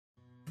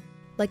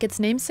Like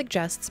its name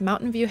suggests,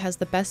 Mountainview has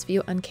the best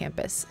view on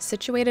campus,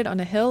 situated on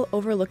a hill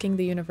overlooking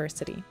the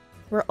university.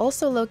 We're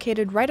also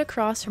located right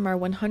across from our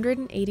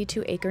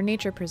 182-acre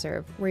nature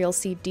preserve, where you'll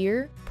see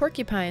deer,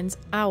 porcupines,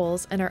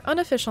 owls, and our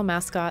unofficial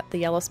mascot, the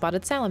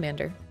yellow-spotted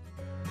salamander.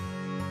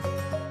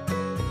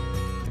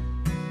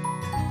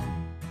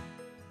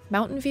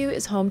 Mountainview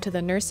is home to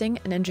the nursing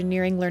and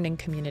engineering learning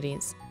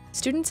communities.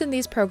 Students in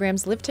these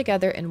programs live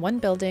together in one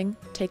building,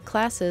 take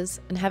classes,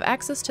 and have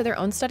access to their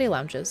own study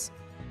lounges.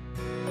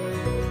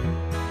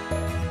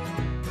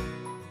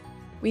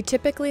 We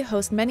typically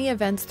host many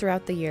events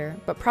throughout the year,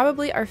 but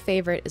probably our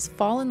favorite is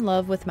Fall in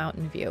Love with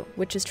Mountainview,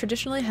 which is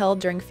traditionally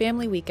held during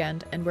Family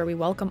Weekend and where we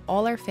welcome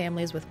all our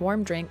families with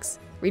warm drinks,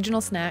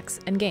 regional snacks,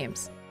 and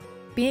games.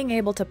 Being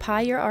able to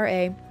pie your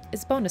RA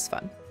is bonus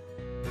fun.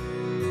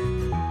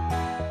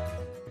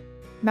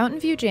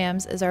 Mountainview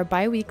Jams is our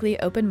bi-weekly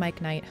open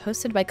mic night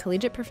hosted by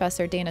collegiate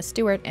professor Dana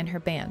Stewart and her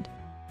band.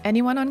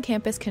 Anyone on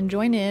campus can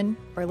join in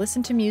or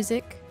listen to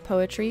music,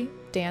 poetry,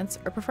 dance,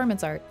 or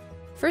performance art.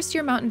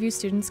 First-year Mountainview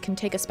students can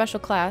take a special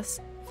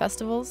class,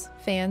 festivals,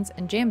 fans,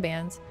 and jam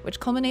bands, which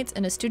culminates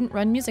in a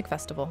student-run music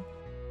festival.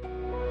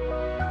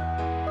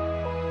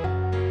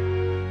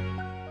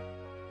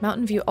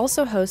 Mountainview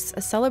also hosts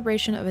a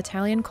celebration of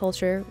Italian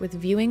culture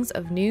with viewings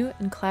of new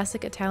and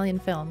classic Italian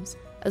films,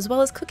 as well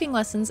as cooking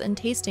lessons and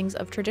tastings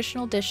of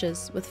traditional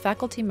dishes with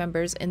faculty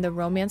members in the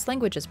Romance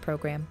Languages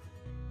program.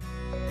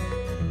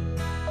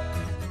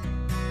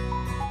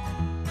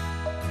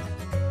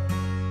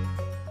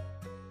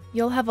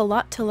 You'll have a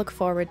lot to look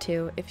forward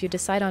to if you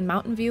decide on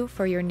Mountainview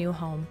for your new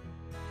home.